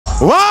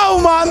Wauw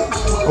man.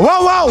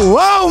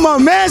 Wauw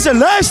man. Mensen,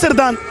 luister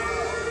dan.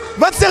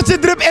 Wat zegt je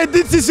drip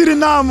editie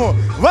Suriname?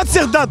 Wat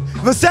zegt dat?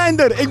 We zijn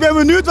er. Ik ben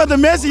benieuwd wat de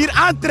mensen hier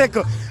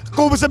aantrekken.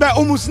 Komen ze bij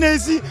Onlangs?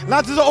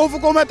 Laten ze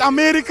overkomen uit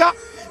Amerika?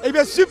 Ik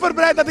ben super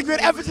blij dat ik weer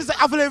eventjes een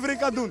aflevering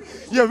kan doen.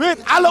 Je weet,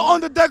 alle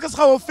onderduikers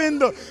gaan we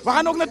vinden. We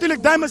gaan ook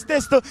natuurlijk diamonds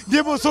testen. Die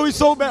hebben we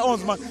sowieso bij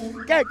ons, man.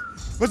 Kijk,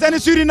 we zijn in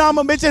Suriname,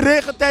 een beetje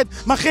regentijd,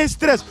 maar geen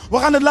stress. We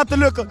gaan het laten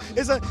lukken. Het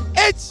is een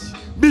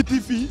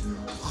Hbtv,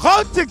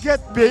 Goudtje get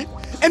paid.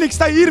 En ik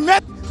sta hier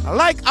met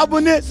like,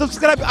 abonneer,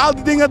 subscribe, al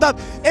die dingen dat.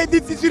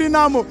 Editie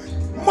Suriname.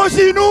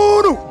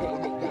 Moshinuru!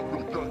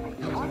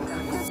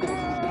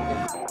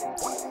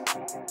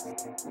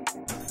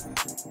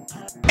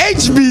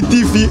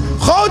 Hbtv,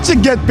 Goudtje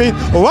get paid.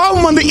 Wauw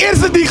man, de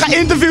eerste die ik ga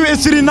interviewen in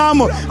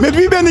Suriname. Met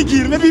wie ben ik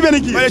hier? Met wie ben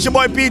ik hier? Well, it's your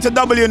boy peepz,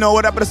 you know,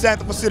 we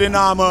represent for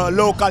Suriname,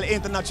 local,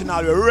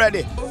 international, we're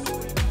ready.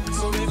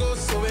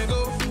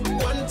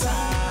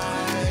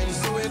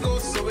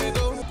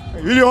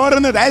 Jullie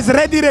horen het, hij is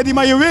ready,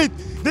 maar je weet,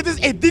 dit is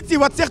editie,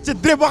 wat zegt je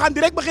drip? We gaan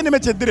direct beginnen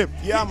met je drip.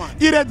 Ja man.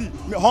 Je ready?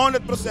 100%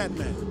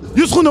 man.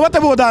 Je schoenen, wat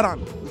hebben we daaraan?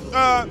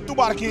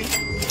 Toebarkie.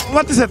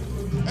 Wat is het?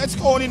 Het is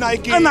gewoon een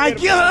Nike. Een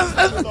Nike,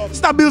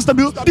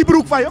 stabiel. Die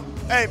broek van je?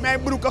 Hey,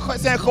 mijn broeken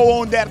zijn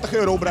gewoon 30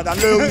 euro, brada.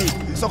 Leuk niet.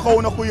 Het is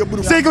gewoon een goede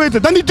broek. Zeker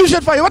weten. Dan die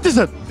t-shirt van je, wat is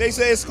het?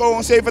 Deze is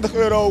gewoon 70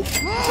 euro.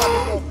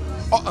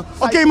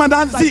 Oké, maar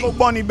dan zie ik...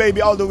 Bunny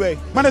baby all the way.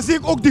 Maar dan zie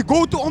ik ook die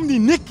go-to om die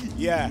Nicky.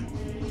 Ja. Yeah.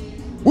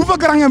 Hoeveel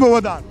gram hebben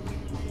we daar?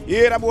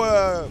 Hier hebben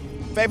we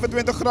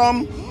 25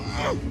 gram.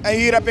 En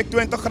hier heb ik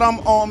 20 gram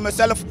om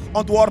mezelf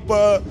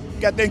ontworpen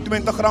ketting,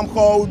 20 gram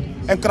goud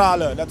en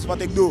kralen. Dat is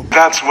wat ik doe.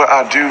 That's what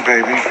I do,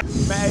 baby.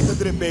 Mijn eigen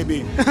drip,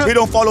 baby. We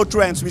don't follow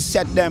trends, we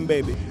set them,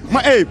 baby.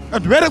 Maar hey,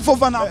 het werkt voor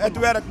vanavond. Het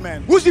werkt,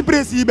 man. Hoe is die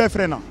prijs hier bij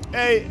Frenna?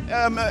 Hey,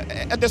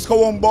 het is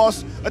gewoon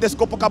bos. Het is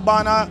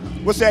Copacabana.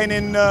 We zijn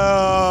in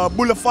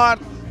Boulevard,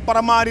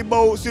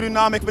 Paramaribo,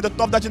 Suriname. Ik vind het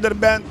tof dat je er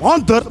bent.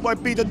 100. Boy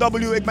peepz,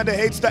 ik ben de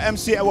heetste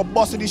MC en we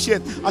bossen die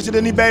shit. Als je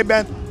er niet bij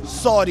bent,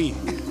 sorry.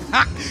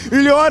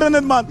 Jullie horen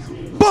het, man.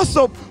 Bos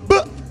op.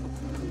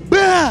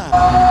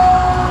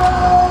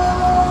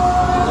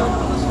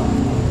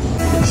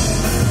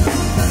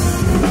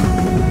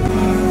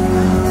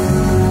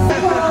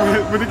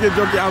 Moet ik een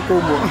jockey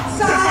aankomen?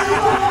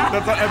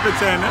 Dat zou epic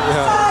zijn, hè?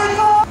 Ja.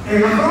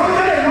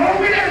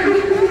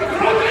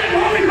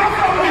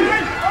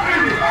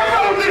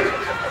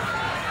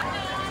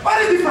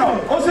 Waar is die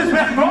vrouw? Ons is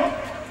weg, nog?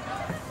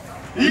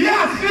 Ja,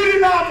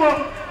 Suriname!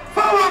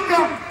 Van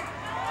Wakka!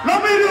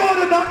 Laat me jullie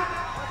horen dan!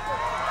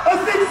 Als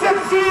ik zeg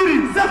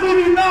Suri, zeg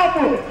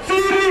Suriname!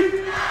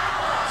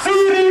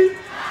 Suri!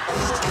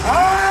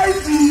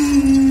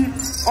 Haiti!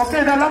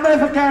 Oké, dan laten we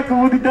even kijken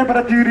hoe die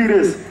temperatuur hier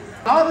is.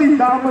 Al die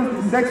dames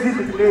die sexy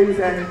gekleed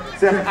zijn,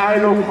 zeggen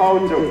I love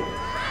Goudtje.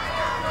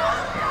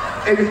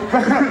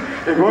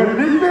 Ik hoor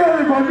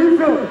niet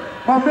veel,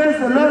 Maar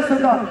mensen,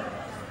 luister dan.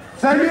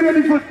 Zijn jullie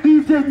ready voor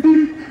DJ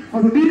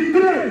voor DJ?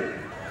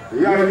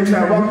 Ja, jullie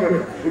zijn wakker.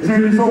 Ik zie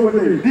jullie zo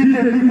meteen. DJ,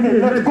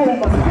 let's go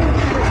man.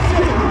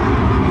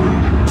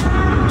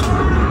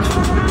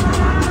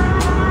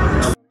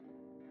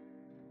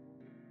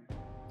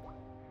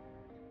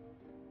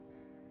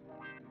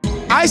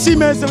 I see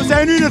mensen, we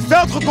zijn nu in het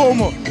veld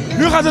gekomen.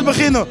 Nu gaat het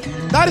beginnen.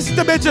 Daar is het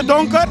een beetje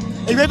donker.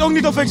 Ik weet ook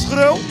niet of ik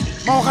schreeuw.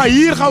 Maar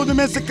hier gaan we de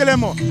mensen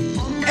klemmen.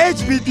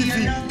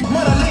 Hbtv,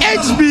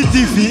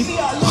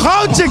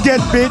 Goudtje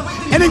get paid.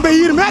 En ik ben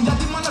hier met...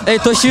 Hey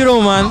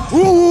Toshiro man.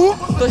 Hoe?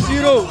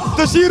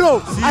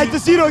 Toshiro. Hey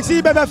Toshiro, ik zie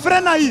je bij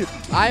Frenna hier.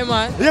 Hi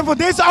man. Je hebt voor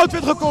deze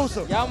outfit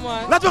gekozen. Ja man.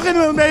 Laten we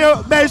beginnen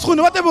bij je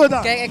schoenen. Wat hebben we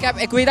dan? Kijk,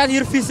 ik weet dat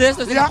hier vies is,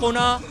 dus ik heb gewoon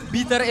een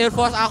beater Air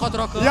Force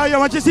aangetrokken. Ja,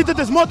 want je ziet het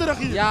is modderig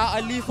hier. Ja,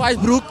 een Levi's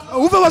broek.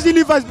 Hoeveel was die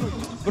Levi's broek?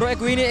 Bro, ik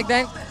weet niet, ik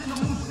denk...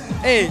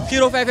 Hey,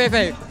 Giro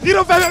 555.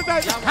 Giro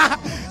 555.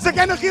 Ze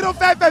kennen Giro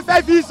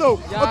 555 hier zo.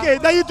 Ja. Oké,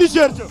 dan je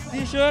t-shirtje.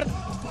 T-shirt.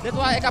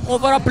 Ik heb gewoon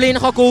voor een plane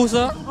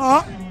gekozen.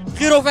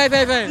 Giro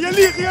 555. Je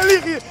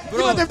liegt.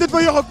 Iemand heeft dit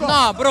voor je gekocht.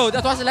 Nou bro,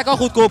 dat was lekker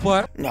goedkoop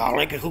hoor. Nou,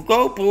 lekker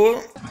goedkoop hoor.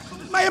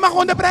 Maar je mag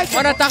gewoon de prijs.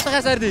 180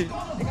 SRD.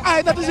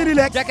 Dat is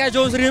relaxed. Jack and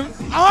Jones riem.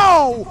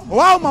 Oh,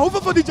 wauw man,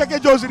 hoeveel voor die Jack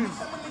and Jones riem?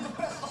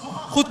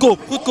 Goedkoop.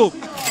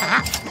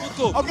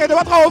 Oké, dan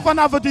wat gaan we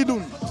vanavond hier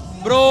doen?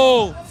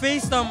 Bro,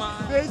 feesten man.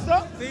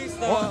 Feesten?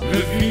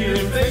 We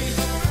vieren feest,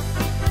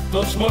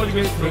 tot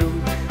morgen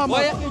vroeg.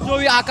 Boy,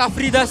 Joey AK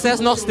Frida 6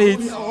 nog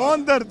steeds.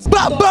 100.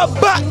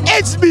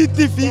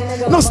 Hbtv,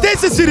 nog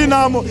steeds in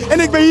Suriname. En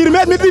ik ben hier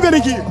met wie ben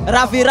ik hier?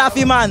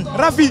 Rafi man.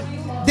 Rafi.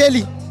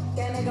 Deli.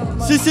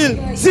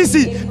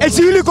 Sissi. En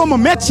zie jullie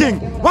komen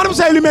matching. Waarom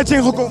zijn jullie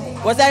matching gekomen?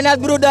 We zijn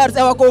net broeders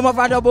en we komen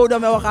van de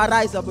bodem en we gaan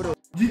reizen bro.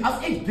 Als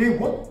ik deed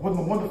wat mijn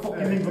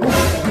motherfucking ding erop.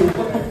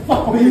 What the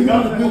fuck ben je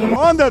aan het doen?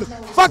 100.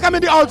 Fuck aan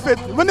met die outfit.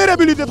 Wanneer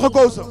hebben jullie dit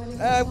gekozen?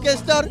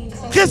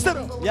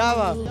 Gisteren? Ja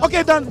man.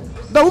 Oké, dan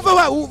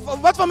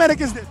wat voor merk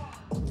is dit?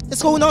 Het is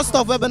gewoon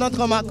non-stop, we hebben het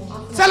gemaakt.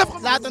 Zelf?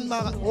 Laat het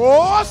maar.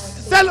 Oh,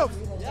 zelf?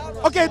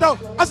 Oké, dan,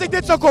 als ik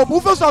dit zou kopen,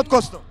 hoeveel zou het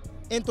kosten?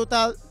 In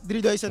totaal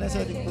 3000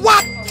 SRD.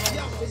 Wat?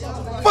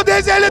 Voor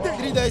deze hele ding?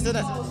 3000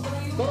 SRD.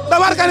 Dan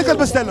waar kan ik het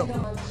bestellen?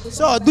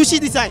 Zo, douche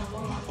design.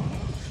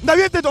 Dan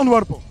wie heeft dit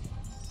ontworpen?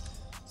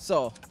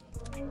 Zo.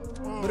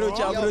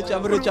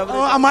 Broertje.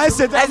 Oh, aan mij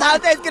zit. Hij is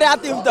altijd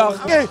creatief toch?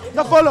 Oké,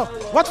 dan follow.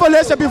 Wat voor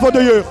les heb je voor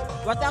de jeugd?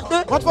 Wat zegt u?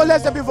 Wat voor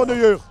les heb je voor de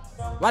jeugd?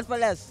 Wat voor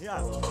les? Ja.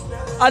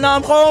 En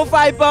dan gewoon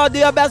vipen,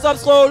 doe je best op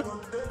school.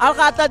 Al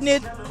gaat het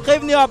niet,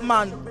 geef niet op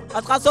man.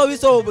 Het gaat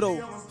sowieso bro,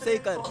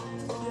 zeker.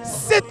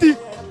 City.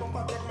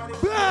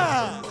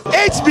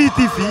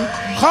 Hbtv,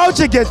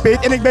 Goudtje get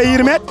paid en ik ben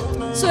hier met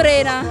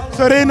Suriname.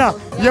 Serena.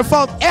 Je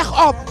valt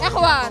echt op. Echt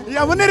waar.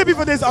 Ja, wanneer heb je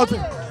voor deze outfit?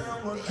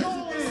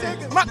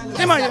 Zeker.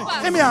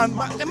 Geef me aan.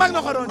 Maak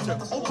nog een rondje.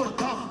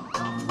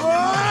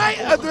 Hoi,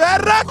 het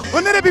werkt.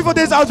 Wanneer heb je voor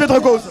deze outfit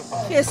gekozen?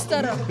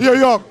 Gisteren.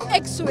 Ja.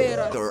 Ik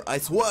zweer het. I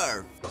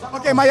swear.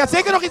 Oké, maar je had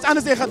zeker nog iets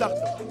anders in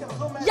gedachten.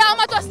 Ja,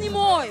 maar het was niet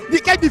mooi.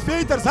 Kijk die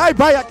veters, hi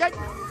Baya, kijk.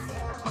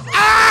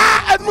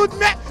 Ah,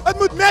 het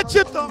moet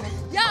matchen toch?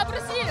 Ja,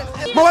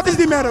 precies. Maar wat is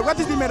die merk?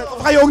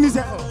 Of ga je ook niet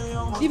zeggen?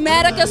 Die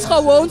merk is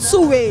gewoon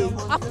Suwe.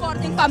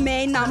 Afkorting van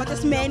mijn naam, het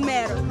is mijn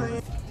merk.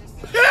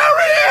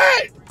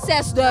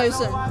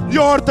 6000. Je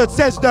hoort het,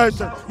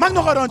 6000. Maak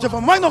nog een rondje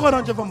van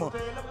me,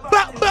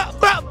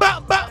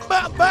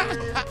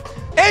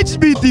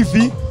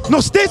 Hbtv,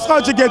 nog steeds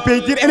Goudtje get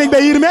paid hier en ik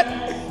ben hier met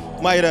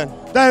Myron.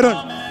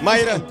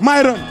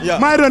 Ja.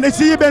 Myron, ik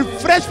zie je bent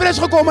fresh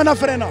gekomen naar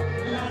Frenna.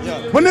 Ja.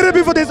 Wanneer heb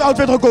je voor deze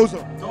outfit gekozen?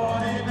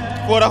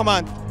 Vorige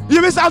maand. Je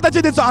wist altijd dat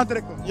je dit zou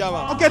aantrekken? Ja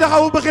man. Oké, dan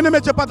gaan we beginnen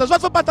met je patas. Wat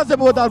voor patas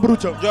hebben we daar,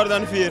 broertje?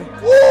 Jordan 4.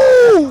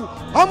 Oeh,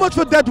 how much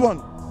for that one?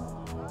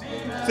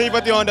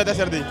 1700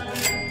 SRD.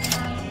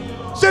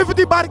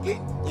 70 barkie?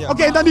 Ja.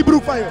 Oké, en dan die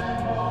broek van je?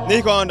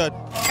 900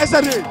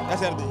 SRD.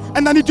 SRD.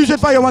 En dan die t-shirt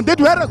van je, want dit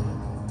werkt.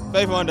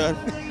 500.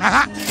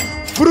 Haha.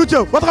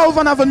 Broertje, wat gaan we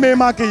vanavond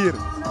meemaken hier?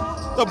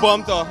 De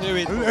bom toch, je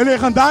weet.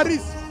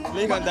 Legendarisch.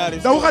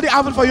 Legendarisch. Dan hoe gaat die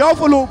avond van jou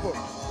verlopen?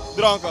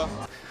 Dronken.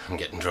 I'm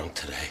getting drunk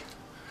today.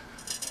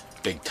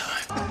 Big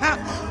time.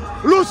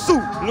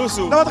 Loesoe.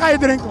 Loesoe. Dan wat ga je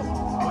drinken?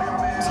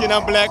 Misschien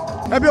een black.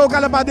 Heb je ook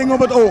al een paar dingen op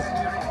het oog?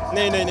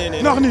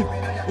 Nee. Nog niet.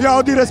 Je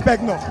houdt die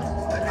respect nog.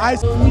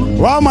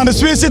 Wauw man, de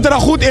sfeer zit er al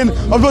goed in.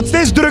 Het wordt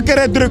steeds drukker.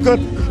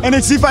 En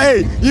ik zie van,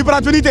 hé, hier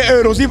praten we niet in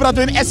euro's, hier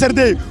praten we in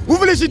SRD.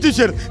 Hoeveel is je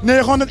t-shirt?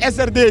 900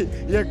 SRD.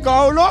 Je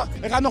koulo.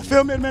 Ik ga nog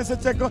veel meer mensen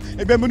checken.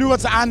 Ik ben benieuwd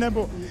wat ze aan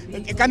hebben.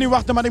 Ik kan niet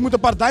wachten, maar ik moet een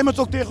paar diamonds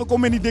ook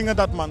tegenkomen in die dingen,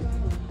 dat man.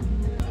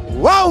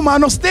 Wauw man,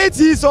 nog steeds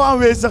hier zo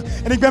aanwezig.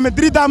 En ik ben met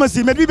 3 dames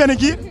hier. Met wie ben ik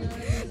hier?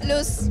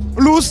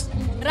 Loes.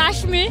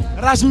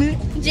 Rashmi.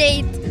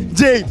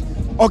 Jade.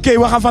 Oké,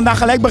 we gaan vandaag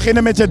gelijk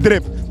beginnen met je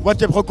drip. Wat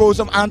je hebt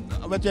gekozen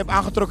wat je hebt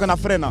aangetrokken naar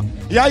Frenna.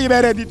 Ja, je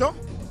bent ready toch?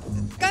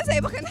 Kan zij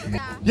beginnen?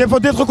 Ja. Je hebt voor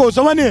dit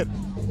gekozen, wanneer?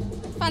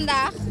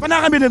 Vandaag.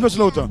 Vandaag heb je dit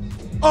besloten.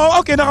 Oh,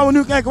 oké, dan gaan we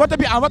nu kijken. Wat heb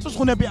je aan? Wat voor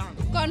schoenen heb je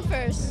aan?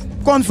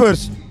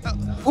 Converse.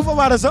 Hoeveel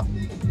waren ze?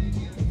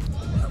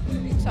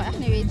 Ik zou echt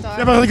niet weten Je hoor.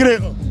 hebt het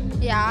gekregen.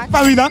 Ja,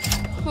 Van wie dan?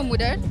 mijn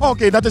moeder.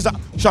 Oké, dat is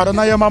shout-out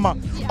naar je mama.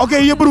 Oké,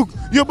 je broek.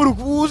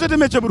 Hoe zit het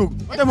met je broek?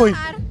 Wat heb je?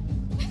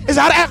 Is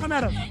haar eigen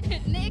merk?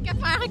 Nee, ik heb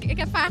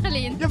haar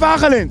geleend. Je hebt haar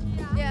geleend.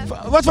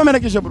 Ja. Wat voor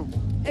merk is je broek?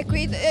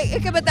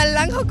 Ik heb het al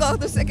lang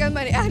gekocht, dus ik heb me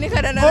echt niet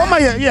herinneren. Oh,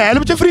 maar je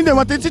helpt je vrienden,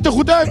 want dit ziet er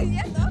goed uit.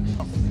 Ja toch?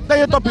 Dat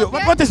je topje.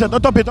 Wat is het?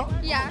 Een topje toch?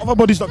 Ja. Of een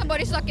bodystock? Een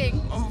bodystocking.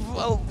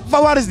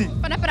 Van waar is die?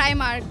 Van de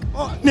Primark.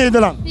 Oh,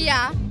 Nederland.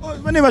 Ja, Oh,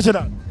 wanneer was je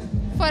daar?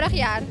 vorig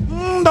jaar.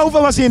 Dan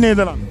hoeveel was je in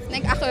Nederland? Ik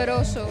denk 8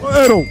 euro zo.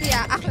 Euro.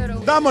 Ja, 8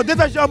 euro. Dame, dit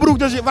was jouw broek,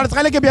 dus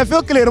waarschijnlijk heb jij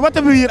veel kleren. Wat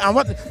hebben we hier aan?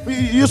 Wat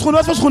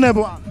voor schoenen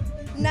hebben we aan?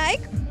 Nike?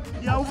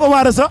 Ja, hoeveel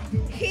waren ze?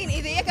 Geen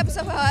idee, ik heb ze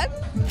gehad.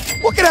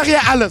 Hoe krijg jij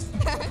alles?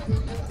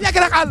 Jij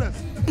krijgt alles.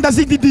 Dan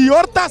zie ik die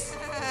Dior-tas.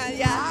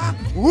 Ja.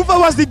 Hoeveel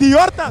was die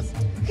Dior-tas?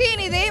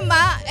 Geen idee,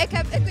 maar ik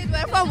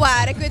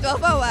weet wel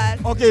van waar.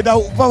 Oké,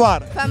 dan van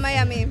waar? Van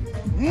Miami.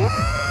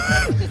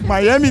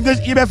 Miami, dus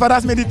je bent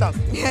verrast met die tas.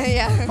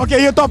 Ja. Oké,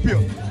 je topje.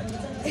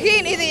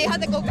 Geen idee,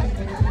 had ik ook.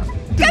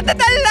 Ik had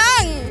het al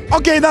lang.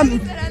 Oké,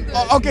 dan.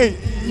 Oké,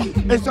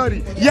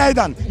 sorry. Jij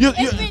dan? Ik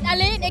weet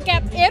alleen, ik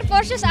heb Air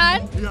Forces aan.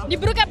 Ja. Die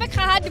broek heb ik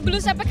gehad, die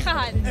blouse heb ik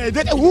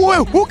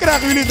gehad. Hoe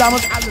krijgen jullie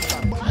dames alles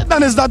dan?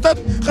 Dan is dat het.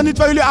 Geniet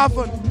van jullie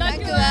avond.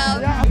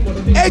 Dankjewel.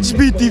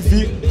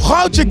 Hbtv,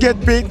 Goudtje get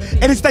paid.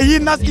 En ik sta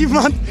hier naast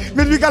iemand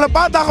met wie ik al een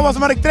paar dagen was,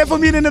 maar ik tref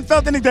hem hier in het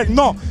veld en ik denk,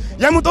 no,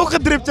 jij moet ook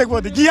gedripcheck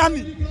worden.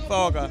 Gianni.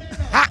 Pauka.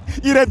 Ha,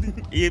 hier ready.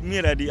 Hier,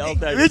 meer ready,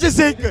 altijd. Weet je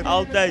zeker?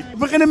 Altijd. We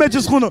beginnen met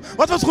je schoenen.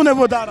 Wat voor schoenen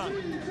hebben we daar aan?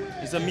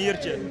 Is een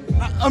miertje.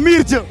 Een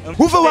miertje.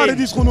 Hoeveel steen. waren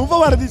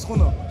die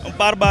schoenen? Een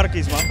paar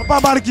barkies man. Een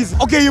paar barkjes.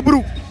 Oké, je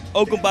broek.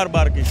 Ook een paar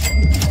barkies.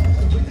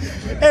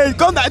 Hé,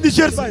 kom daar, die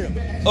shirt van je.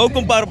 Ook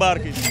een paar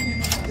barkies.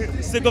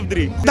 Een stuk of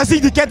 3. Dan zie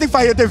ik die ketting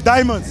van je, het heeft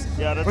diamonds.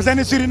 Ja, dat We is- zijn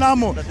in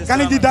Suriname. dat is Kan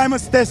ik die raar.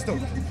 diamonds testen?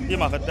 Je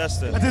mag het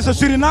testen.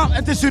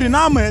 Het is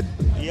Suriname. Hè?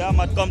 Ja,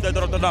 maar het komt uit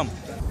Rotterdam.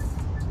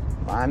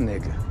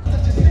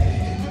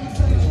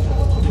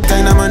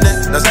 Kijk naar mijn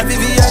nek, dat zijn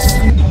VVS.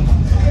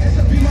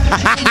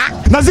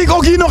 Dan zie ik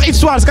ook hier nog iets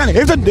zwaars.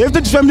 Heeft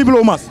het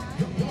zwemdiploma's?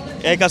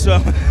 Ja, ik kan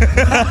zwemmen.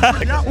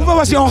 Ja, hoeveel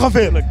was hij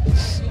ongeveer?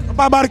 Een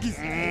paar barkjes.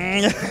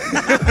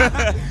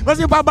 Was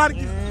hij een paar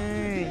barkjes?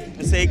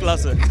 Een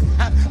C-klasse.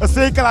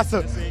 Een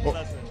C-klasse.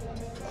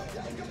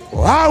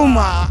 Wauw,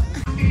 man.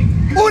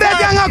 Hoe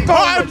ready aan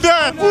komen?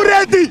 Hoe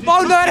ready?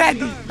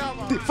 Ready.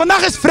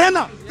 Vandaag is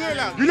Frenna.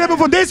 Jullie hebben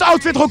voor deze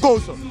outfit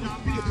gekozen.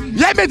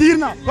 Jij bent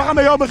hierna. We gaan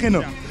bij jou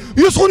beginnen.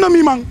 Je schoenen,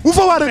 mi man.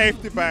 Hoeveel waren het?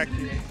 50 pak.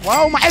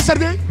 Wauw, maar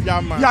SRD?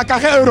 Ja, man. Ja, kan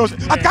geen euro's.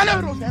 Het kan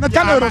euro's zijn. Het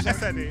kan euro's zijn.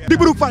 SRD. Die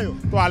broek van je.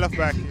 12 pak.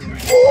 Kan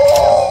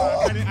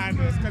niet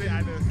anders.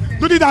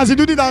 Doe die dansie,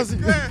 doe die dansie.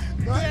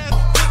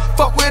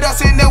 Fuck with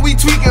us and then we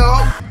tweaking,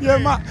 ho. Ja,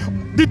 maar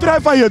die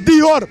trui van je,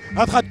 die hoor.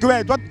 Het gaat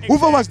kwijt. Wat?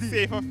 Hoeveel was die?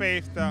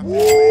 57.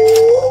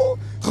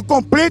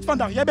 Gecompleet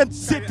vandaag. Jij bent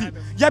City.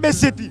 Jij bent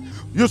City.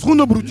 Je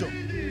schoenen, broertje.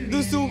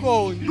 Doe zo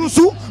gewoon. Doe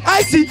zo.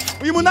 I see.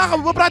 Je moet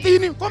nagaan, we praten hier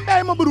niet. Kom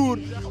bij me, broer.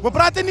 We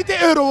praten niet in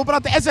euro, we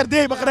praten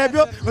SRD, begrijp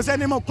je? We zijn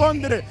helemaal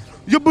konderen.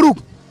 Je broek.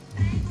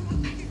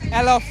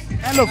 11.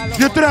 11.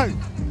 Je trui.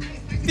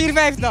 4,50. Wie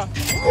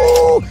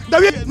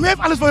heeft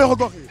alles voor je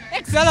gekocht?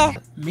 Ik zelf.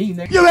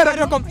 Je werk.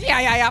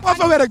 Ja. Wat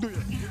voor werk doe je?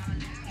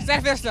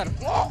 Serveerster.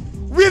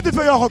 Wie heeft dit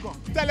voor jou gekocht?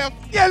 Zelf.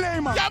 Jij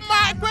alleen maar. Ja,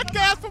 maar ik ben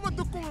keihard voor mijn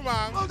toekomst,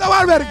 man. Dat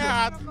waar werk je?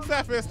 Ja,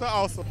 service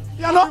also.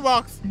 Ja, nog?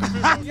 Box.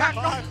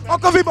 Oh,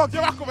 koffiebox. Je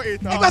mag komen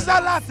eten. Ik was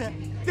daar laatst, hè.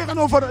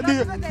 Tegenover die...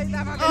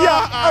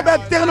 Ja, ik ben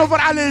tegenover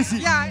Alesi.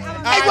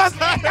 Ik was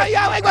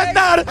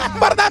daar.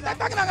 Maar dat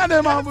kan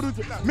ik man,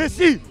 broertje.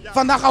 Messi,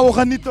 vandaag gaan we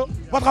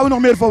genieten. Wat gaan we nog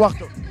meer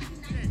verwachten?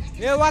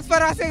 Heel wat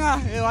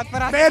verrassingen.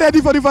 Ben je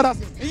ready voor die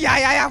verrassing?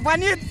 Ja. Van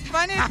niet.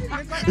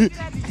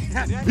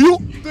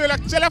 Tuurlijk,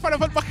 chillen vanaf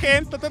het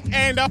begin tot het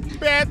einde.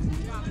 Pet.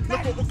 We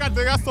kunnen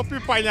dingen op je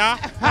panja.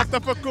 Als we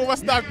voorkomen,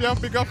 stap je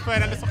big up fan.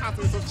 En dus we gaan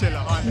sowieso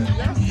chillen.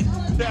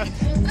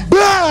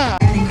 Blah!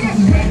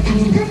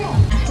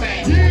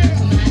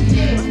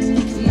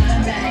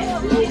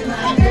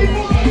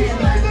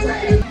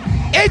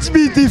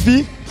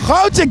 Hbtv,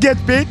 Goudtje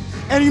get paid.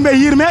 En ik ben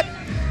hier met...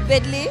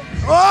 Whitley?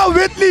 Oh,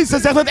 Whitley. Ze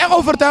zegt het echt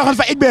overtuigend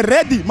van ik ben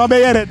ready. Maar ben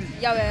jij ready?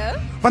 Jawel.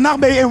 Vandaag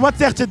ben je in Wat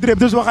Zegt je drip,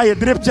 dus we gaan je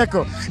drip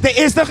checken. De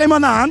eerste geef me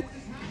naar hand.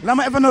 Laat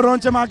me even een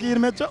rondje maken hier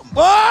met je.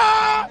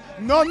 Oh!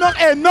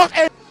 Nog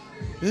één.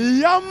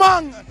 Ja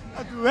man,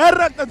 het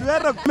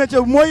werkt. Met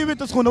je mooie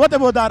witte schoenen, wat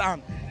hebben we daar aan?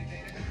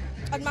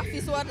 Het mag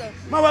vies worden.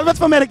 Maar wat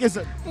voor merk is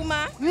het? Puma?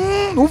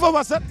 Hoeveel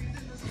was het?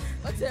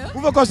 Wat zeg?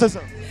 Hoeveel kostte ze?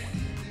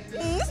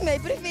 Dat is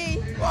mijn privé.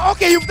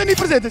 Oké, je hoeft het niet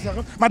per se te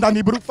zeggen. Maar dan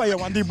die broek van je,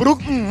 want die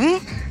broek,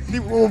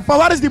 van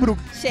waar is die broek?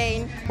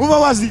 Shane. Hoeveel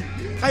was die?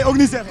 Ga je ook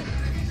niet zeggen.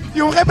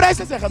 Je hoeft geen prijs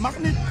te zeggen, mag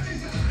niet.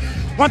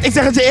 Want ik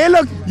zeg het je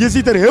eerlijk, je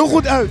ziet er heel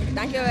goed uit.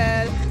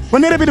 Dankjewel.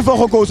 Wanneer heb je ervoor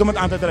gekozen om het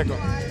aan te trekken?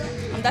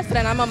 Omdat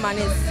Frenna mijn man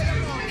is.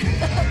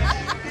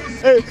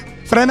 Hey,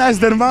 Frenna is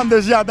de man,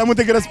 dus ja, dan moet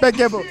ik respect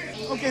hebben.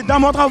 Oké,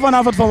 dan wat gaan we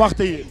vanavond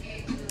verwachten hier?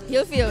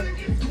 Heel veel.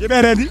 Je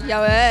bent ready?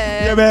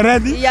 Jawel. Je bent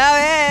ready?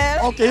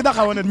 Jawel. Oké, dan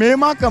gaan we het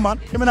meemaken, man.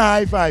 Geef me een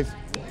high five.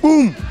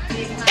 Boom.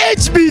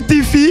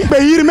 Hbtv, ik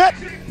ben hier met...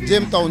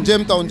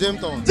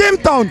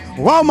 Gymtown.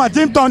 Wauw, man,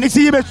 Gymtown. Ik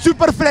zie je met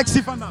super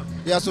flexie vandaag.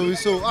 Ja,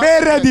 sowieso. Ben je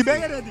ready?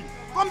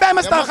 Kom bij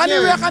me staan, ga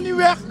niet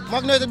weg.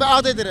 Mag nooit, ik ben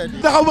altijd ready.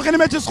 Dan gaan we beginnen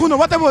met je schoenen.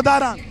 Wat hebben we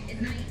daaraan?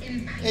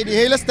 Hey, die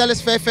hele stel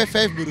is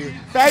 555, broer.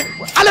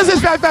 Alles is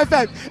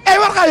 555. Hé,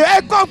 waar ga je?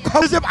 Hé, kom.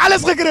 Dus je hebt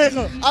alles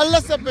gekregen.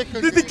 Alles heb ik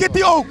gekregen. Die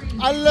kitty ook.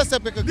 Alles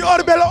heb ik gekregen. Die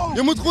oorbellen ook.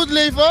 Je moet goed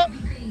leven.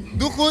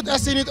 Doe goed en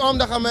zie niet om,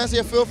 dan gaan mensen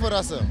je veel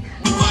verrassen.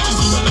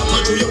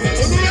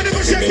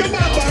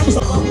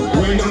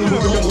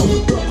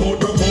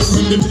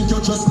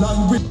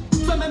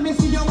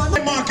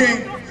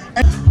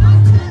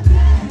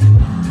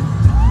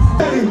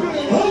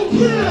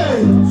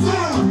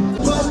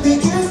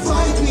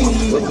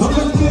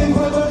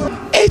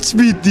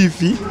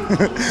 Hbtv,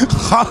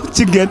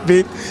 Goudtje get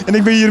paid. En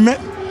ik ben hier met...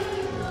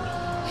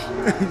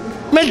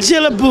 Met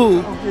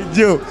Jilleboe.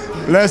 Jill,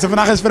 luister,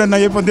 vandaag is Frenna,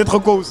 je hebt van dit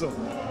gekozen.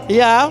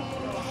 Ja.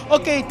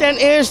 Oké, ten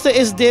eerste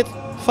is dit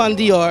van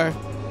Dior.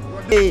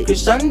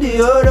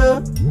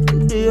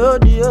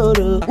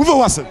 Hoeveel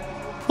was het?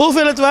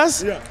 Hoeveel het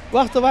was? Ja.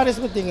 Wacht, waar is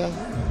mijn dingen?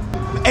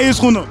 En je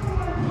schoenen?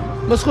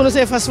 Mijn schoenen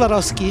zijn van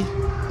Swarovski.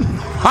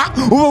 Ha,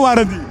 hoeveel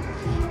waren die?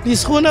 Die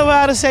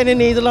schoenen zijn in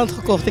Nederland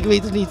gekocht, ik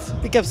weet het niet.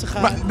 Ik heb ze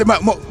gehad. Maar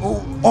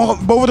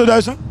boven de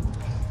 1000?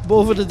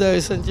 Boven de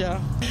 1000, ja.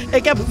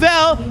 Ik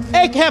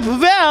heb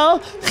wel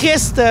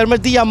gisteren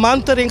mijn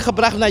diamantenring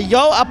gebracht naar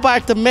jouw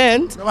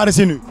appartement. Waar is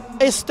hij nu?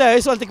 Is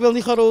thuis, want ik wil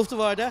niet geroofd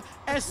worden.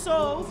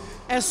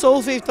 En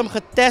Sof heeft hem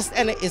getest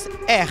en hij is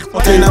echt.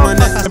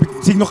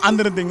 Zie ik nog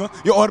andere dingen?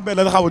 Je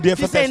oorbellen, dan gaan we die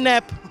even testen. Die zijn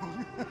nep.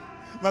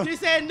 Die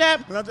zijn nep.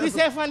 Die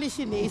zijn van die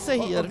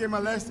Chinezen hier. Oké,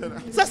 maar luister.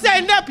 Ze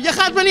zijn nep. Je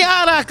gaat me niet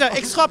aanraken.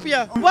 Ik schop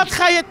je. Wat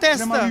ga je testen?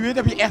 Nee, maar wie weet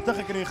heb je echte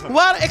gekregen.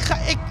 Waar?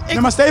 Nee,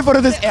 maar stel je voor,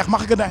 het is echt.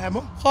 Mag ik het dan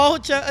hebben?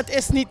 Goudtje, het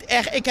is niet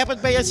echt. Ik heb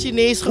het bij een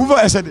Chinees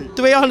Hoeveel SRD?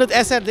 200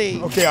 SRD.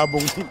 Oké,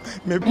 abon.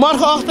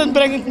 Morgenochtend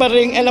breng ik mijn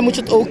ring en dan moet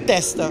je het ook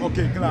testen.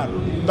 Oké, klaar.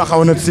 Dan gaan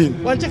we het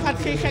zien. Want je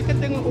gaat geen gekke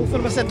dingen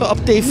over me zetten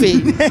op tv.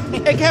 Nee.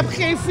 Ik heb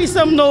geen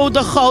visum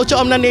nodig, Goudtje,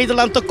 om naar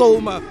Nederland te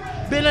komen.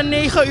 Binnen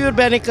 9 uur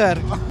ben ik er.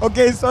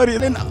 Oké, sorry.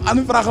 Alleen aan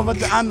u vragen wat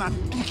je aan had.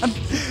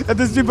 Het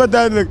is super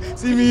duidelijk.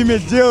 Zie me hier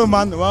met Jill,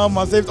 man. Wauw,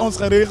 man. Ze heeft ons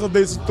geregeld,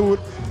 deze tour.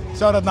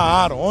 Zou dat naar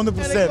haar, 100%.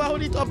 En ik wou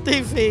niet op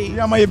tv.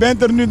 Ja, maar je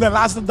bent er nu de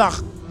laatste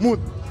dag. Moet.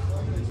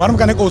 Waarom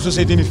kan ik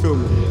Osocity niet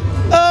filmen?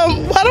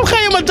 Waarom ga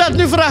je me dat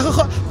nu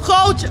vragen?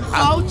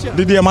 Goudtje.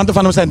 Die diamanten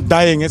van hem zijn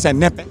dying, hè? Zijn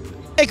nep, hè?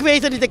 Ik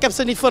weet het niet, ik heb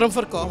ze niet voor hem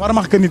verkocht. Waarom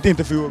mag ik het niet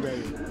interviewen bij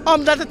je?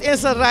 Omdat het in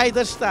zijn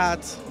rider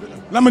staat.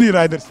 Laat me die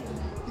riders zien.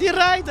 Die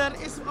rider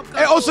is op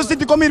Hé,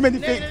 Osocity, kom hier met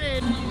die fake.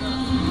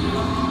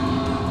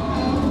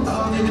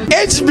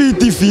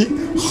 Hbtv,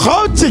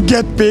 Goudtje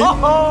get paid.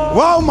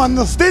 Wauw man,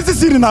 nog steeds in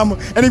Suriname.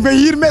 En ik ben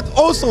hier met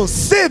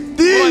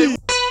Osocity.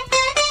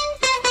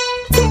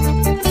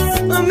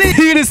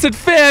 Hier is het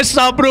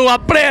feestje, bro.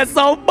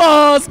 Appresso,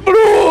 boss,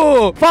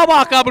 bro.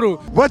 Fawaka,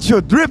 bro. What's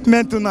your drip,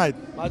 man, tonight?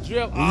 My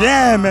drip?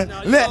 Yeah, man.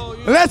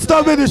 Let's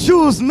start with the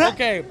shoes, man.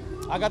 Okay,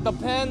 I got the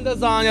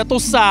pandas on, ya tu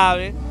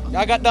sabe.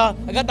 I got the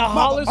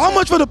Hollister. How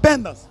much for the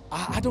pandas?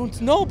 I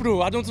don't know,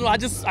 bro. I don't know. I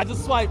just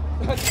swipe.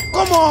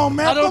 Come on,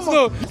 man. I don't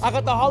know. I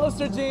got the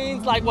Hollister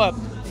jeans, like what?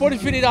 $40,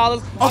 $50.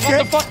 Okay. I got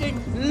the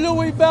fucking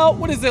Louis belt.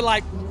 What is it,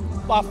 like?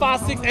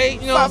 5, 6,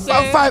 8, you know what I'm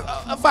saying?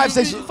 5,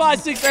 6. 5,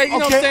 6, 8, you know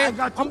what I'm saying?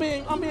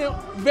 I'm being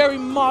very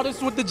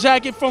modest with the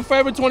jacket from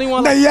Forever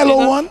 21. The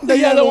yellow one? The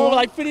yellow one,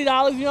 like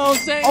 $50, you know what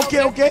I'm saying?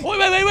 Okay.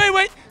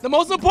 Wait. The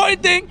most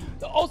important thing,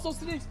 the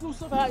Osocity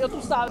exclusive hat.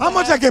 How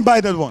much I can buy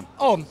that one?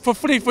 Oh, for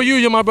free for you.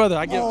 You're my brother.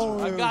 I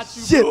got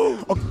you. Shit.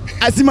 Okay.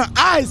 I see my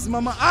eyes,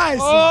 my eyes.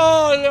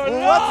 Oh, no.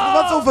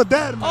 What's over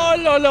there, man? Oh,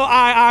 no. All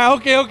right.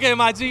 Okay,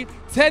 my G.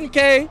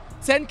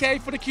 10K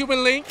for the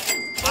Cuban link.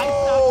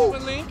 Oh,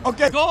 Cuban link.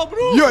 Okay. Go,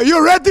 bro.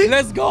 You ready?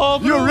 Let's go,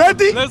 bro. You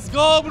ready? Let's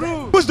go,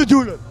 bro. Who's the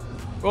jeweler?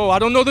 Oh, I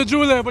don't know the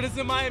jeweler, but it's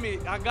in Miami.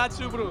 I got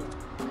you, bro.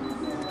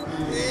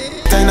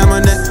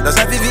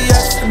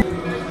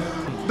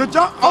 The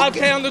charm?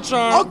 5K on the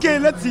charm. Okay,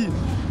 let's see.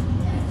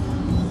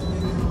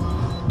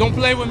 Don't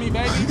play with me,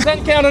 baby.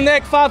 10K on the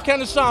neck, 5K on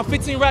the charm,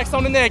 15 racks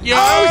on the neck. Yo.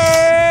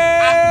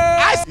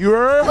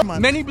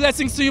 Many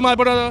blessings to you, my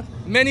brother.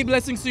 Many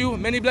blessings to you.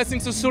 Many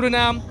blessings to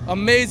Suriname.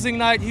 Amazing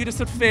night. Hier is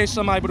het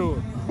feestje, my bro.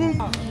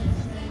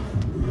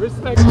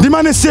 Die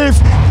man is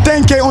safe.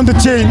 10K on the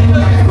chain.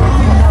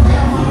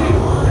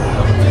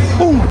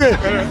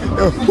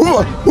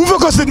 Hoeveel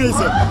kostte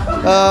deze?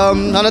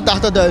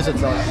 180.000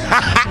 zo.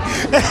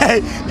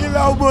 Hey,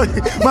 boy.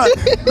 Maar,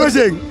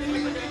 Kushing,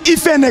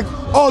 Ifenek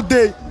all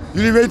day.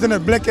 Jullie weten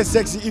het, black and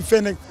sexy,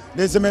 Ifenek.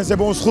 Deze mensen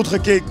hebben ons goed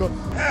gekeken.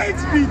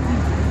 HBT.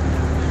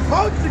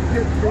 Houd je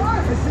dit,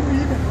 we zitten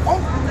hier met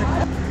ons.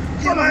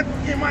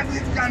 Iemand die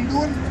het kan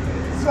doen,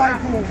 swipe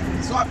gewoon.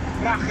 Swipe,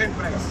 vraag geen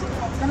prijs.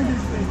 Kan ik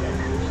iets zeggen?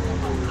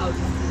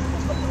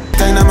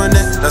 Kijk naar mijn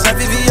nek, dat is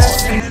HBTV.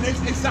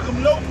 Ik zag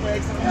hem lopen,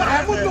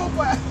 hij moet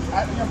lopen.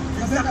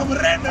 Ik zag hem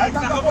rennen,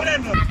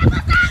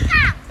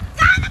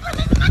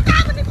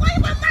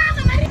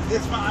 Dit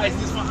is mijn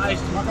ijs,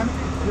 Maar kan ik?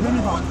 Je bent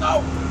niet bang.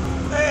 Nou,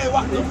 hé,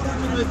 wacht, dan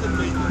moet je het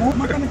weten.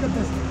 Maar kan ik het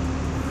testen?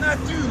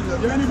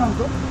 Natuurlijk. Je bent niet bang,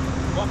 toch?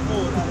 Wat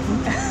voor dan?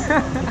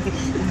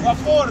 Wat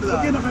voor dan?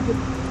 Oké, dan ga ik het.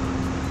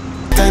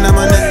 Kijk naar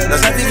mijn nek, dat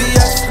is HBTV.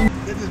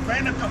 Dit is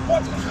bijna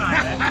kapot gegaan,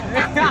 hè?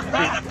 Dit is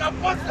bijna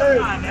kapot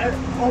gegaan, hè?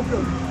 Oké,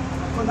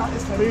 vandaag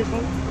is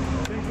geregeld.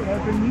 Thanks for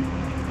having me.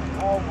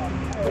 Oh man.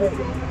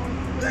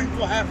 Thanks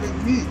for having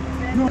me.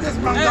 Dit is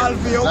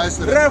Mangalvio.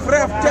 Ref,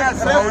 check.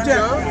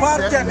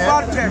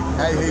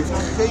 Hij heeft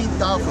geen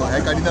tafel,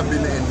 hij kan niet naar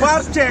binnen in.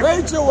 Check.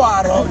 Weet je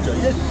waar, Goudtje?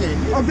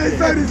 Oké,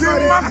 sorry.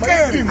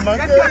 Check.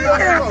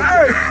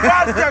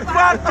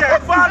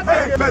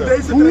 Met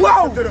deze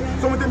wow.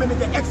 Zometeen ben ik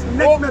de ex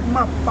net met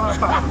mijn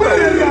papa.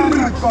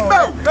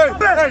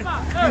 Hey.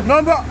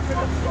 Number.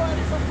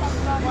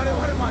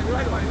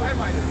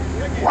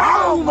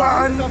 Wow,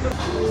 man.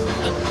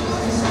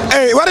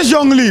 Hey, wat is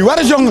Jong Lee?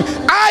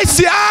 I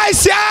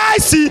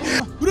see.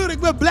 Broer, ik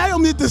ben blij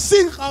om je te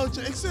zien,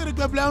 Goudtje. Ik zweer, ik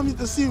ben blij om je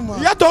te zien,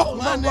 man. Ja toch?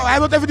 Hij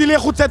wil even die leer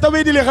goed zetten. Wil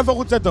je die leer even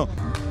goed zetten?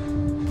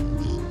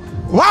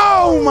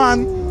 Wauw,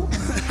 man.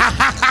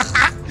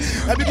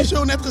 Heb je die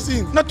show net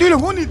gezien?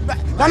 Natuurlijk, hoe niet?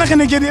 Dan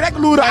ging ik je direct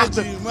loeren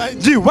achter.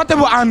 G, wat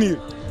hebben we aan hier?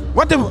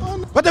 Wat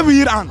hebben we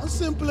hier aan? Een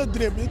simpele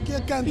drip, je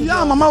kent het.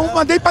 Ja,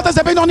 maar die patas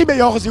heb ik nog niet bij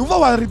jou gezien. Hoeveel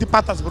waren die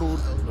patas, broer?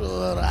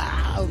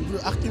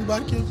 18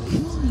 barkjes.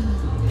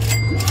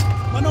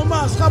 Maar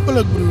normaal,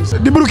 schappelijk,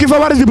 broer. Die broekje, van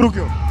waar is die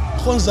broekje?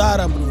 Gewoon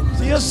Zara, broer.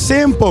 Heel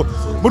simpel.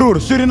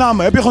 Broer,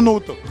 Suriname, heb je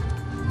genoten?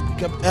 Ik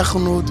heb echt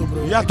genoten,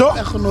 broer. Ja, toch?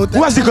 Echt genoten.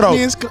 Hoe was die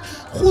crowd?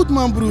 Goed,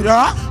 man, broer.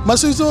 Ja? Maar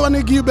sowieso, wanneer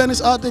ik hier ben,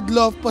 is altijd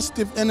love,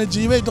 positive energy.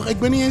 Je weet toch, ik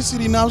ben niet eens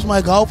Surinaams, maar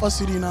ik hou van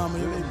Suriname,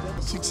 je weet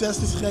toch. Succes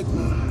is gek,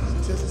 man.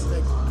 Succes is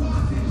gek.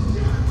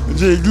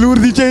 Ik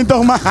loer die chain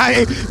toch,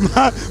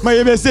 maar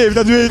je bent safe,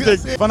 dat weet ik.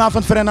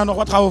 Vanavond Frenna nog,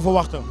 wat gaan we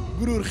verwachten?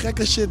 Broer,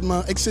 gekke shit,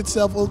 man. Ik zit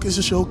zelf ook in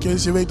zijn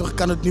showcase. Je weet toch, ik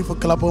kan het niet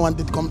verklappen, want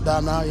dit komt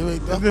daarna, je weet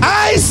toch.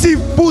 I see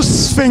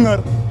poesvinger.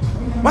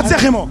 Wat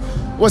zeg je, man?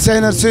 We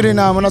zijn in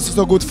Suriname en dat is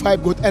zo good vibe,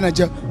 good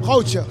energy.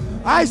 Goudtje.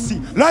 I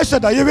see. Luister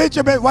dan, je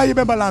weet waar je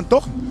bent beland,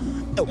 toch?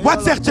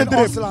 Wat zegt je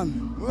drip?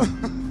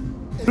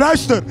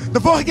 Luister,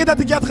 de vorige keer dat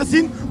ik je had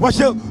gezien, was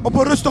je op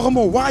een rustige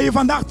mo. Waar je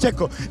vandaag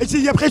checken? Ik zie,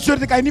 je hebt geen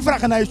shirt, ik kan je niet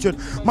vragen naar je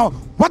shirt. Maar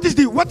wat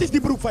is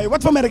die broek van je?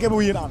 Wat voor merk hebben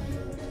we hier aan?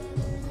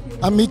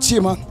 Amici,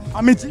 man.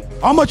 Amici?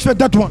 How much for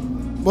that one?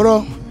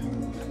 Bro,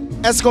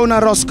 Esco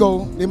naar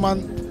Roscoe. Die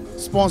man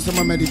sponsort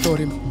me met die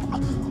tori, man.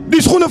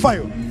 Die schoenen van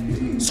je?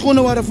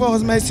 Schoenen waren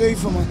volgens mij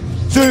 7, man.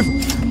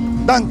 7?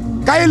 Dan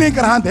kan je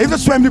linkerhand, heeft het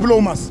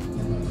zwemdiploma's?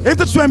 Heeft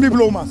het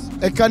zwemdiploma's?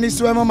 Ik kan niet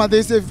zwemmen, maar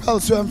deze heeft wel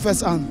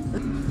zwemvest aan.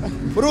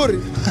 Broer.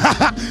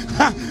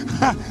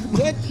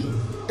 Dit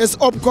is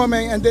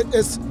opkoming en dit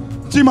is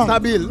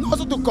stabiel. Nou,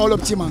 zo te kool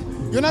op Chiman.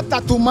 Je bent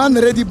tattoo man,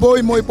 ready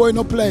boy, mooi boy,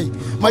 no play.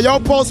 Maar jouw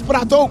pols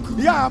praat ook.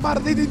 Ja,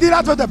 maar die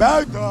laten we erbij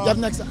uit. Je hebt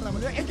niks aan.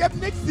 Ik heb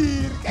niks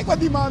hier. Kijk wat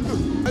die man doet.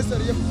 Luister,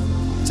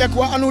 check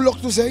wat aan hoe lok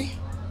toe zei.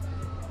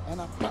 En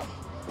dan pap,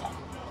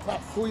 pap,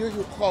 hoe je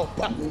gauw,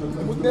 pap.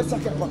 Je moet meer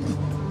zakken pakken.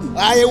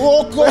 Ah, je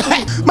ook.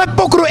 Maar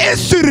Pokro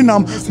is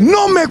Suriname.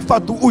 No make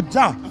fatu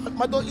uja.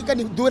 Maar ik kan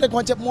niet doen,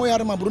 want je hebt mooie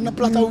haren, man, broer. Een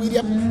platta hoe je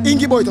hebt.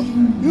 Ingi boy toch?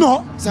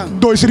 No.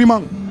 Deutsche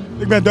man.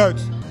 Ik ben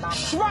Duits.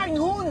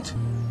 Zwijnhond.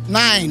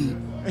 9.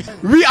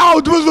 Wie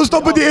oud was, we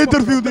stoppen die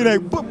interview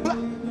direct.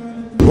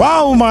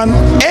 Wauw man,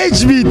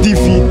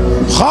 Hbtv,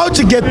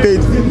 Goudtje get paid.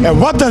 En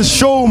wat een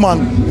show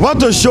man,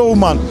 wat een show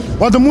man.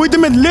 Wat een moeite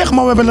met licht,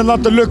 maar we hebben het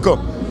laten lukken.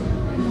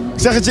 Ik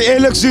zeg het je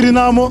eerlijk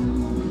Suriname,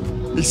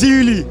 ik zie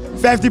jullie.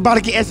 15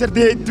 barkie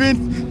SRD,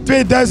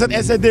 2000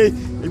 SRD.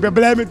 Ik ben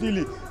blij met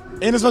jullie.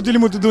 Het enige wat jullie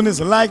moeten doen is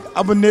like,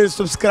 abonneer,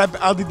 subscribe,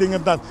 al die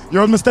dingen dat. Je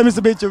hoort mijn stem is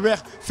een beetje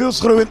weg, veel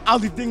schreeuwen, al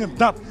die dingen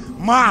dat.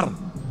 Maar,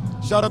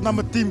 shout-out naar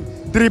mijn team,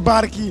 3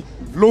 barkie.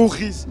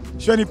 Logisch,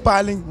 Johnny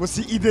Paling, we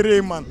zien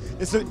iedereen man.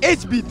 Het is een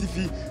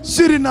Hbtv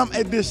Suriname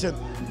edition.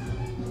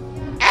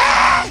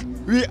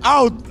 We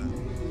out!